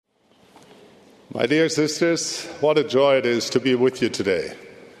My dear sisters, what a joy it is to be with you today.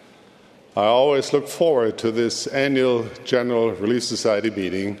 I always look forward to this annual General Relief Society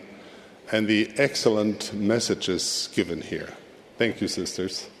meeting and the excellent messages given here. Thank you,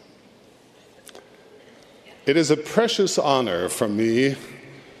 sisters. It is a precious honor for me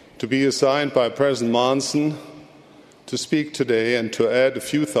to be assigned by President Monson to speak today and to add a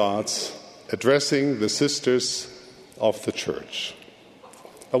few thoughts addressing the sisters of the Church.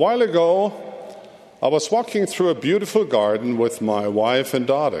 A while ago, I was walking through a beautiful garden with my wife and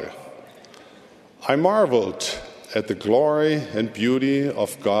daughter. I marveled at the glory and beauty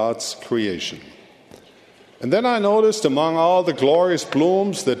of God's creation. And then I noticed among all the glorious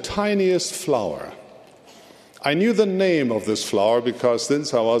blooms the tiniest flower. I knew the name of this flower because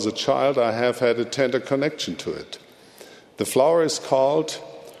since I was a child I have had a tender connection to it. The flower is called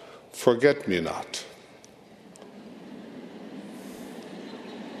Forget-Me-Not.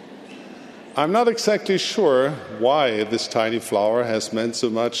 I'm not exactly sure why this tiny flower has meant so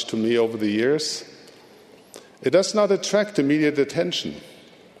much to me over the years. It does not attract immediate attention.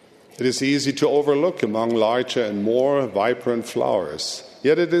 It is easy to overlook among larger and more vibrant flowers.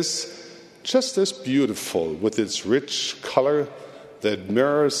 Yet it is just as beautiful with its rich color that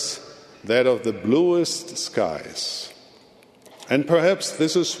mirrors that of the bluest skies. And perhaps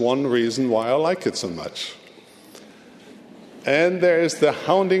this is one reason why I like it so much. And there is the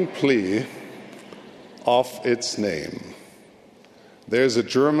hounding plea of its name. There's a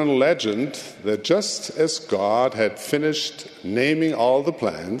German legend that just as God had finished naming all the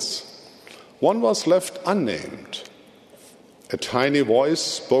plants, one was left unnamed. A tiny voice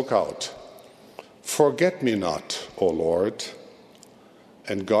spoke out, "Forget me not, O Lord."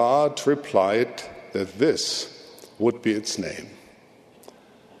 And God replied that this would be its name.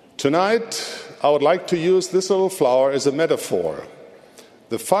 Tonight, I would like to use this little flower as a metaphor.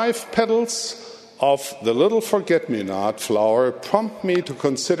 The 5 petals of the little forget-me-not flower prompt me to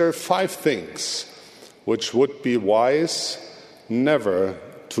consider 5 things which would be wise never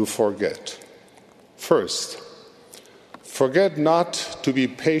to forget. First, forget not to be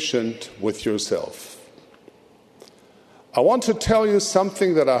patient with yourself. I want to tell you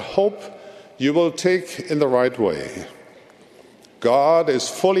something that I hope you will take in the right way. God is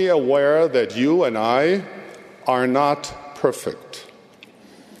fully aware that you and I are not perfect.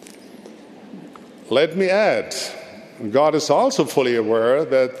 Let me add, God is also fully aware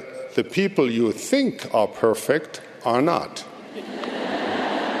that the people you think are perfect are not.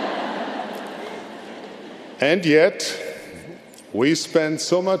 And yet, we spend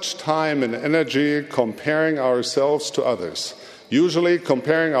so much time and energy comparing ourselves to others, usually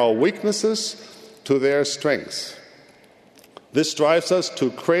comparing our weaknesses to their strengths. This drives us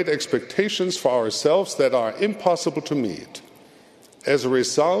to create expectations for ourselves that are impossible to meet. As a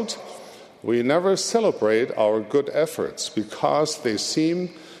result, we never celebrate our good efforts because they seem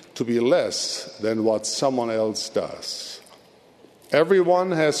to be less than what someone else does.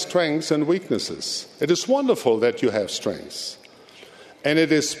 Everyone has strengths and weaknesses. It is wonderful that you have strengths. And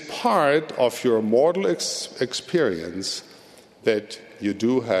it is part of your mortal experience that you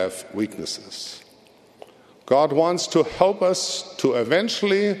do have weaknesses. God wants to help us to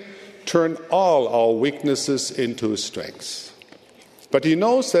eventually turn all our weaknesses into strengths. But He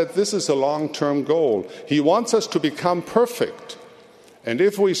knows that this is a long-term goal. He wants us to become perfect. And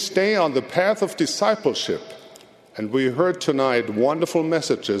if we stay on the path of discipleship, and we heard tonight wonderful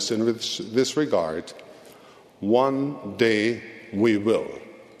messages in this regard, one day we will.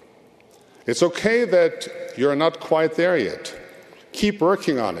 It's okay that you're not quite there yet. Keep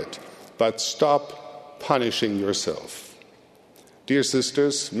working on it, but stop punishing yourself. Dear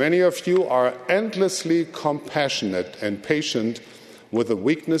sisters, many of you are endlessly compassionate and patient with the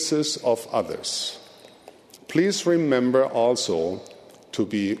weaknesses of others. Please remember also to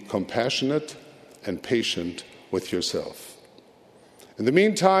be compassionate and patient with yourself. In the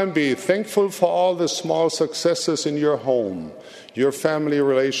meantime, be thankful for all the small successes in your home, your family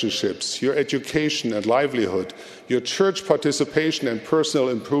relationships, your education and livelihood, your church participation and personal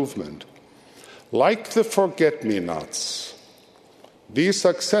improvement. Like the forget-me-nots, these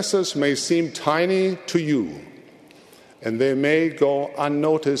successes may seem tiny to you, and they may go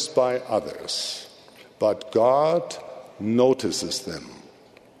unnoticed by others. But God notices them,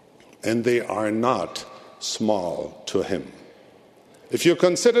 and they are not small to Him. If you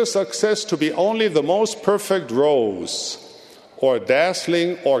consider success to be only the most perfect rose or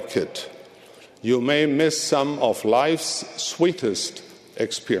dazzling orchid, you may miss some of life's sweetest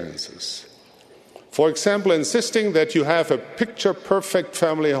experiences. For example, insisting that you have a picture-perfect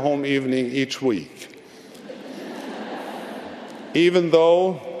family home evening each week, even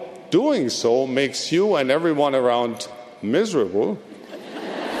though doing so makes you and everyone around miserable,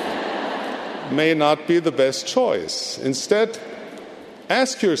 may not be the best choice. Instead,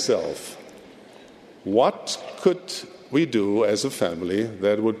 ask yourself, what could we do as a family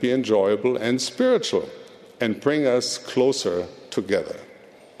that would be enjoyable and spiritual and bring us closer together?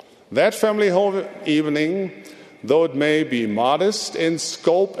 That family home evening, though it may be modest in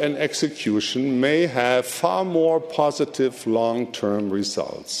scope and execution, may have far more positive long-term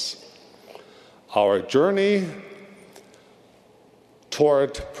results. Our journey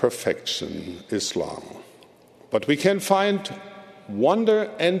toward perfection is long, but we can find wonder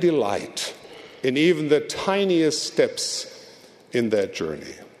and delight in even the tiniest steps in that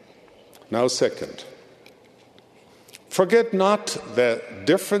journey. Now, second, forget not the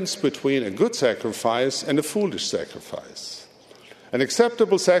difference between a good sacrifice and a foolish sacrifice. An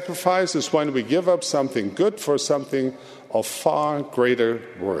acceptable sacrifice is when we give up something good for something of far greater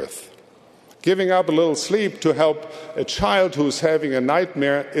worth. Giving up a little sleep to help a child who's having a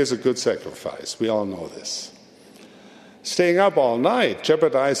nightmare is a good sacrifice. We all know this. Staying up all night,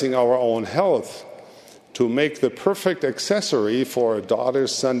 jeopardizing our own health to make the perfect accessory for a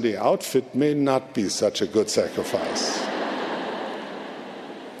daughter's Sunday outfit may not be such a good sacrifice.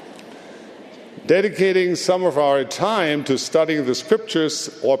 Dedicating some of our time to studying the scriptures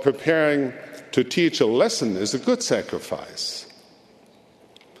or preparing to teach a lesson is a good sacrifice.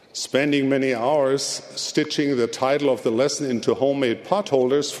 Spending many hours stitching the title of the lesson into homemade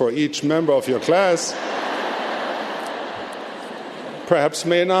potholders for each member of your class perhaps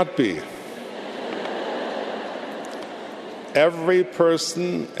may not be. Every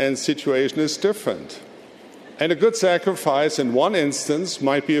person and situation is different, and a good sacrifice in one instance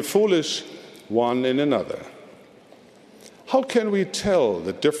might be a foolish one in another. How can we tell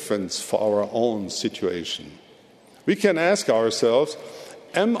the difference for our own situation? We can ask ourselves,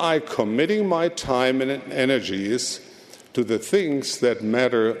 am I committing my time and energies to the things that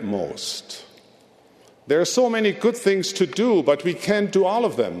matter most? There are so many good things to do, but we can't do all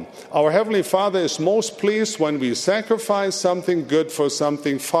of them. Our Heavenly Father is most pleased when we sacrifice something good for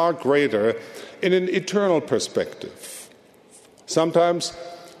something far greater in an eternal perspective. Sometimes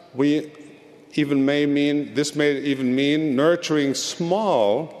this may even mean nurturing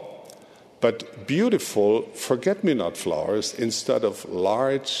small but beautiful forget-me-not flowers instead of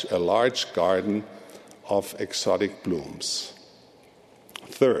a large garden of exotic blooms.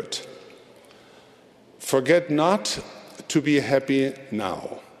 Third, forget not to be happy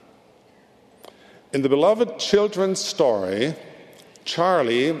now. In the beloved children's story,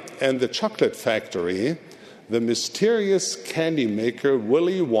 Charlie and the Chocolate Factory, the mysterious candy maker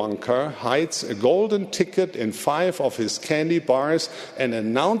Willy Wonka hides a golden ticket in 5 of his candy bars and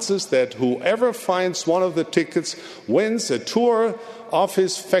announces that whoever finds one of the tickets wins a tour of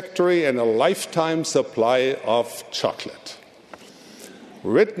his factory and a lifetime supply of chocolate.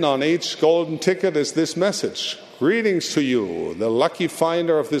 Written on each golden ticket is this message: greetings to you, the lucky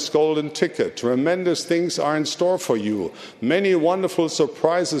finder of this golden ticket. Tremendous things are in store for you. Many wonderful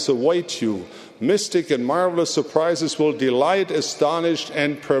surprises await you. Mystic and marvelous surprises will delight, astonish,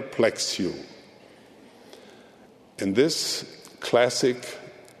 and perplex you. In this classic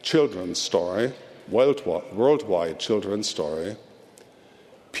children's story, worldwide children's story,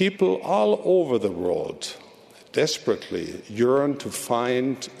 people all over the world desperately yearn to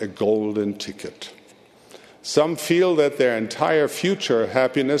find a golden ticket. Some feel that their entire future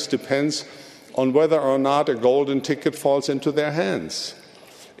happiness depends on whether or not a golden ticket falls into their hands.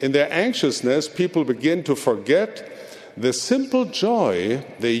 In their anxiousness, people begin to forget the simple joy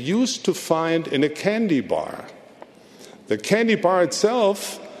they used to find in a candy bar. The candy bar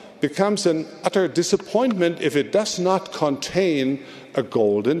itself becomes an utter disappointment if it does not contain a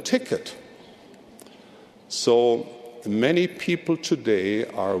golden ticket. So many people today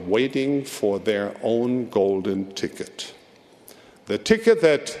are waiting for their own golden ticket. The ticket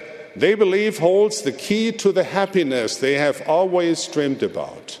that they believe holds the key to the happiness they have always dreamed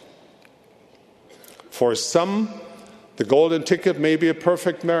about. For some, the golden ticket may be a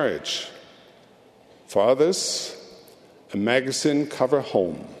perfect marriage. For others, a magazine cover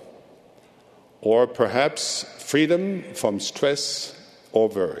home. Or perhaps freedom from stress or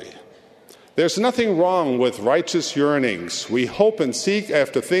worry. There's nothing wrong with righteous yearnings. We hope and seek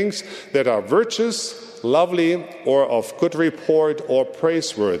after things that are virtuous, lovely, or of good report or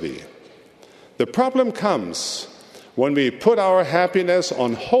praiseworthy. The problem comes when we put our happiness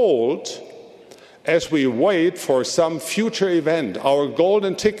on hold as we wait for some future event, our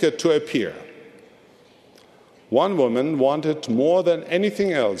golden ticket, to appear. One woman wanted more than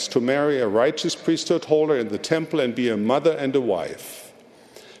anything else to marry a righteous priesthood holder in the temple and be a mother and a wife.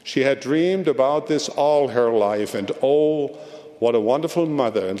 She had dreamed about this all her life, and oh, what a wonderful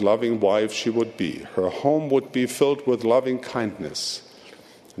mother and loving wife she would be. Her home would be filled with loving kindness.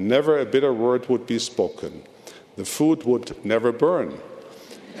 Never a bitter word would be spoken. The food would never burn.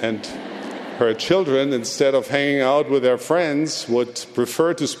 And her children, instead of hanging out with their friends, would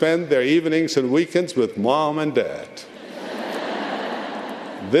prefer to spend their evenings and weekends with mom and dad.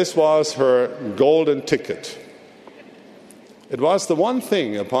 This was her golden ticket. It was the one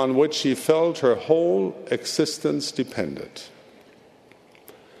thing upon which she felt her whole existence depended.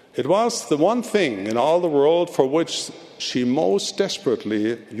 It was the one thing in all the world for which she most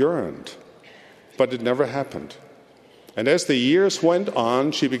desperately yearned. But it never happened. And as the years went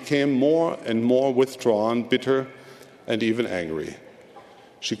on, she became more and more withdrawn, bitter, and even angry.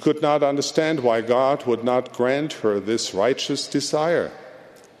 She could not understand why God would not grant her this righteous desire.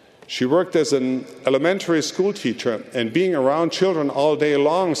 She worked as an elementary school teacher, and being around children all day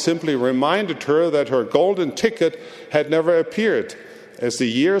long simply reminded her that her golden ticket had never appeared. As the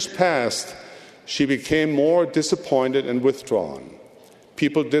years passed, she became more disappointed and withdrawn.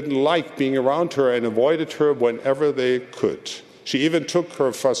 People didn't like being around her and avoided her whenever they could. She even took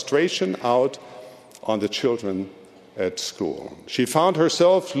her frustration out on the children at school. She found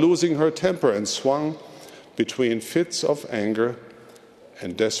herself losing her temper and swung between fits of anger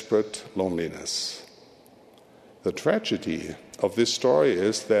and desperate loneliness. The tragedy of this story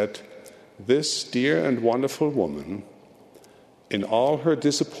is that this dear and wonderful woman, in all her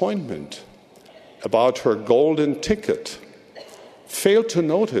disappointment about her golden ticket, failed to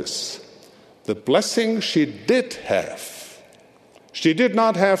notice the blessing she did have. She did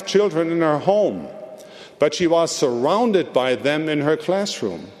not have children in her home, but she was surrounded by them in her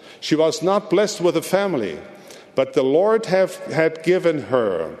classroom. She was not blessed with a family, but the Lord had given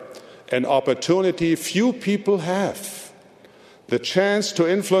her an opportunity few people have, the chance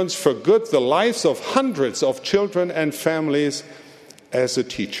to influence for good the lives of hundreds of children and families as a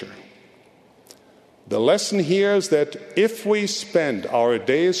teacher. The lesson here is that if we spend our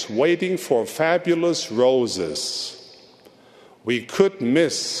days waiting for fabulous roses, we could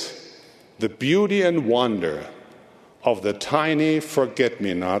miss the beauty and wonder of the tiny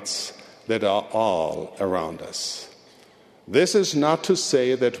forget-me-nots that are all around us. This is not to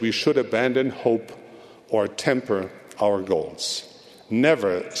say that we should abandon hope or temper our goals.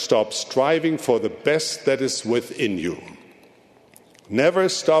 Never stop striving for the best that is within you. Never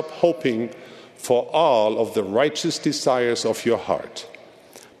stop hoping for all of the righteous desires of your heart.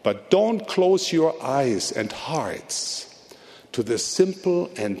 But don't close your eyes and hearts to the simple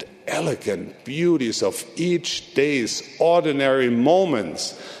and elegant beauties of each day's ordinary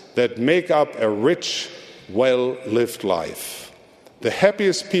moments that make up a rich, well-lived life. The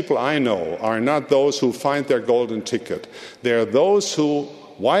happiest people I know are not those who find their golden ticket. They are those who,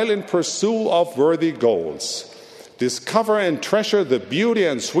 while in pursuit of worthy goals, discover and treasure the beauty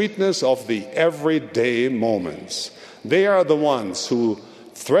and sweetness of the everyday moments. They are the ones who,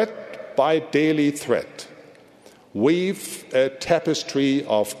 thread by daily thread, weave a tapestry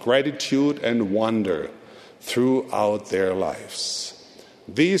of gratitude and wonder throughout their lives.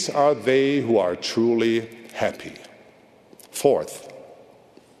 These are they who are truly happy. Fourth,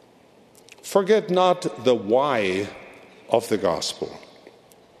 forget not the why of the gospel.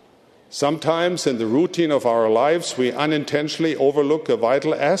 Sometimes in the routine of our lives, we unintentionally overlook a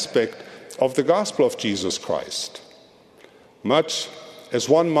vital aspect of the gospel of Jesus Christ. Much as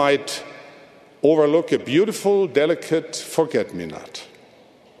one might overlook a beautiful, delicate forget-me-not.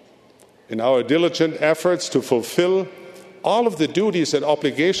 In our diligent efforts to fulfill all of the duties and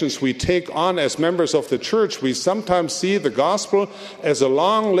obligations we take on as members of the church, we sometimes see the gospel as a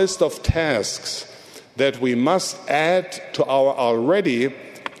long list of tasks that we must add to our already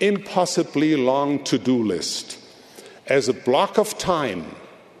impossibly long to-do list, as a block of time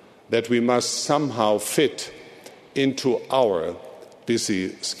that we must somehow fit into our busy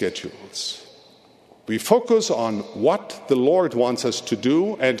schedules. We focus on what the Lord wants us to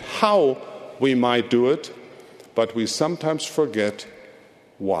do and how we might do it, but we sometimes forget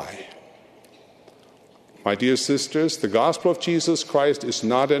why. My dear sisters, the gospel of Jesus Christ is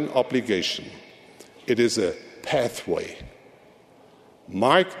not an obligation. It is a pathway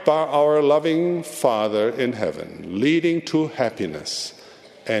marked by our loving Father in heaven, leading to happiness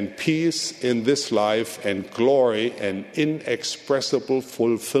and peace in this life and glory and inexpressible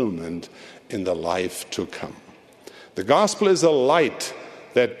fulfillment in the life to come. The gospel is a light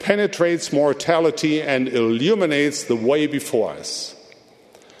that penetrates mortality and illuminates the way before us.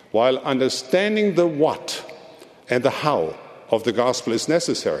 While understanding the what and the how of the gospel is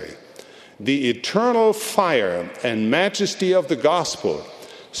necessary, the eternal fire and majesty of the gospel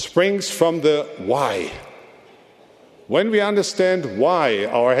springs from the why. When we understand why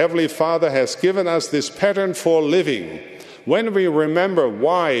our Heavenly Father has given us this pattern for living, when we remember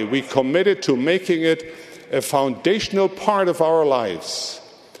why we committed to making it a foundational part of our lives,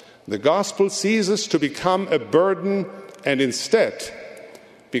 the gospel ceases to become a burden and instead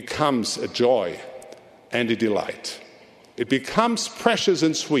becomes a joy and a delight. It becomes precious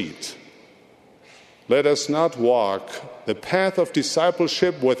and sweet. Let us not walk the path of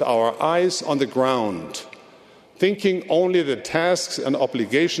discipleship with our eyes on the ground, thinking only the tasks and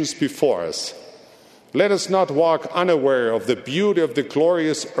obligations before us. Let us not walk unaware of the beauty of the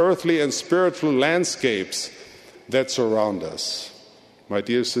glorious earthly and spiritual landscapes that surround us. My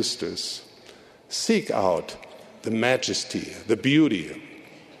dear sisters, seek out the majesty, the beauty,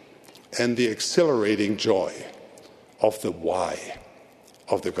 and the exhilarating joy of the why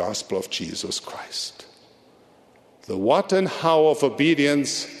of the gospel of Jesus Christ. The what and how of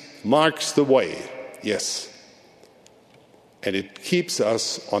obedience marks the way, yes, and it keeps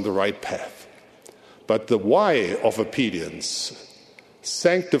us on the right path. But the why of obedience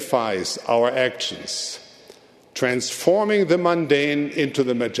sanctifies our actions, transforming the mundane into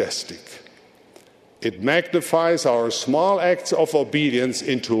the majestic. It magnifies our small acts of obedience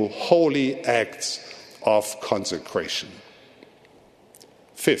into holy acts of consecration.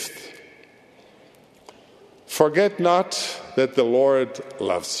 Fifth, forget not that the Lord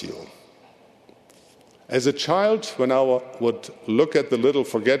loves you. As a child, when I would look at the little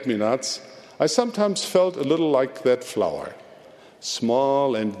forget-me-nots, I sometimes felt a little like that flower,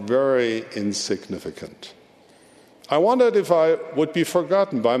 small and very insignificant. I wondered if I would be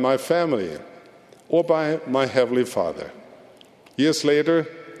forgotten by my family or by my Heavenly Father. Years later,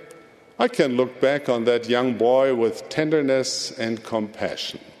 I can look back on that young boy with tenderness and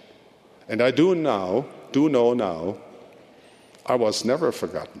compassion. And I do know now, I was never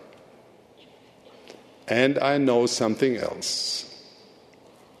forgotten. And I know something else.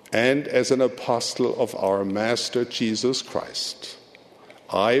 And as an apostle of our Master Jesus Christ,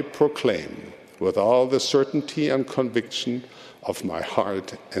 I proclaim with all the certainty and conviction of my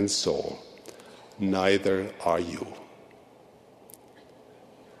heart and soul, neither are you.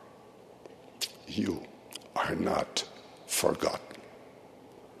 You are not forgotten.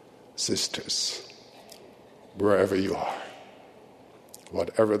 Sisters, wherever you are,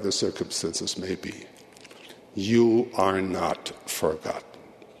 whatever the circumstances may be, you are not forgotten.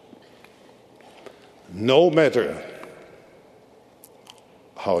 No matter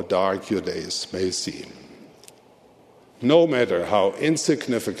how dark your days may seem, no matter how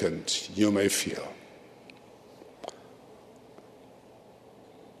insignificant you may feel,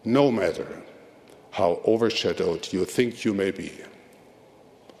 no matter how overshadowed you think you may be,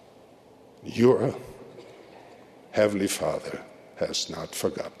 your Heavenly Father has not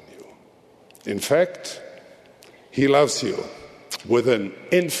forgotten you. In fact, He loves you with an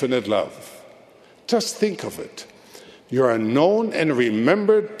infinite love. Just think of it. You are known and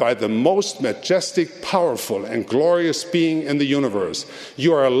remembered by the most majestic, powerful, and glorious being in the universe.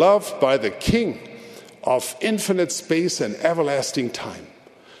 You are loved by the King of infinite space and everlasting time.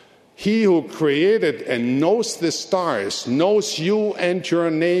 He who created and knows the stars, knows you and your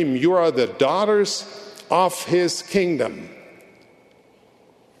name. You are the daughters of His kingdom.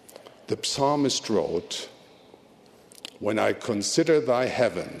 The psalmist wrote, "When I consider thy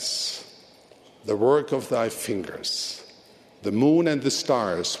heavens, the work of thy fingers, the moon and the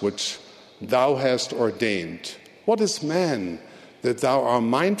stars which thou hast ordained, what is man that thou art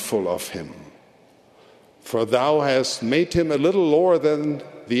mindful of him? For thou hast made him a little lower than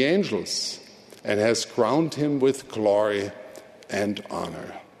the angels, and hast crowned him with glory and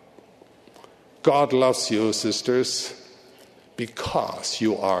honor." God loves you, sisters, because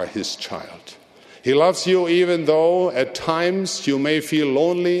you are His child. He loves you even though at times you may feel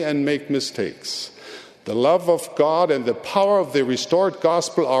lonely and make mistakes. The love of God and the power of the restored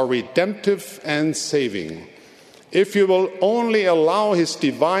gospel are redemptive and saving. If you will only allow His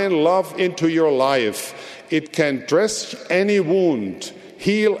divine love into your life, it can dress any wound,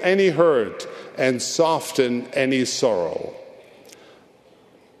 heal any hurt, and soften any sorrow.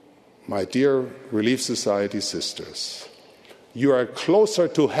 My dear Relief Society sisters, you are closer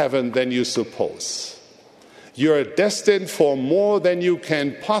to heaven than you suppose. You are destined for more than you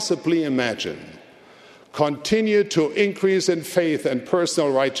can possibly imagine. Continue to increase in faith and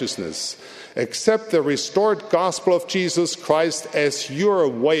personal righteousness. Accept the restored gospel of Jesus Christ as your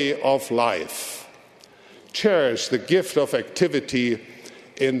way of life. Cherish the gift of activity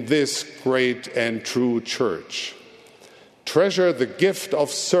in this great and true church. Treasure the gift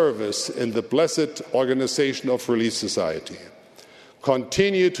of service in the blessed organization of Relief Society.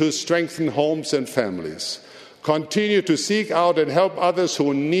 Continue to strengthen homes and families. Continue to seek out and help others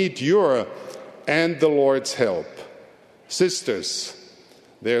who need your and the Lord's help. Sisters,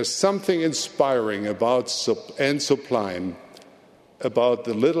 there's something inspiring and sublime about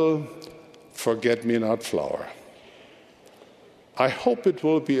the little forget-me-not flower. I hope it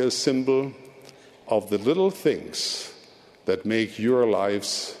will be a symbol of the little things that make your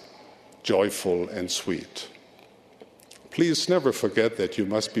lives joyful and sweet. Please never forget that you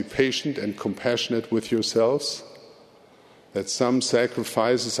must be patient and compassionate with yourselves, that some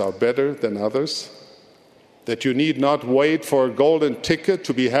sacrifices are better than others, that you need not wait for a golden ticket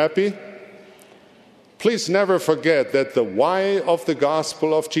to be happy. Please never forget that the why of the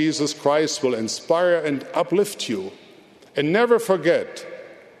gospel of Jesus Christ will inspire and uplift you. And never forget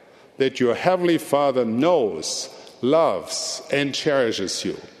that your Heavenly Father knows, loves, and cherishes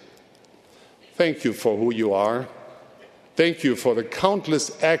you. Thank you for who you are. Thank you for the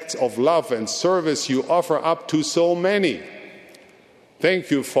countless acts of love and service you offer up to so many.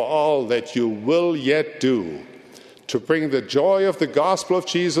 Thank you for all that you will yet do to bring the joy of the gospel of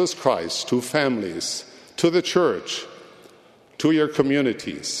Jesus Christ to families, to the church, to your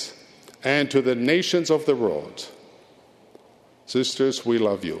communities, and to the nations of the world. Sisters, we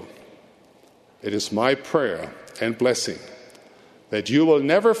love you. It is my prayer and blessing that you will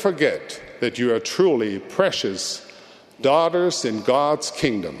never forget that you are truly precious daughters in God's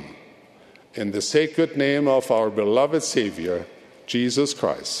kingdom. In the sacred name of our beloved Savior, Jesus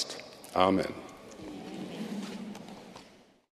Christ. Amen.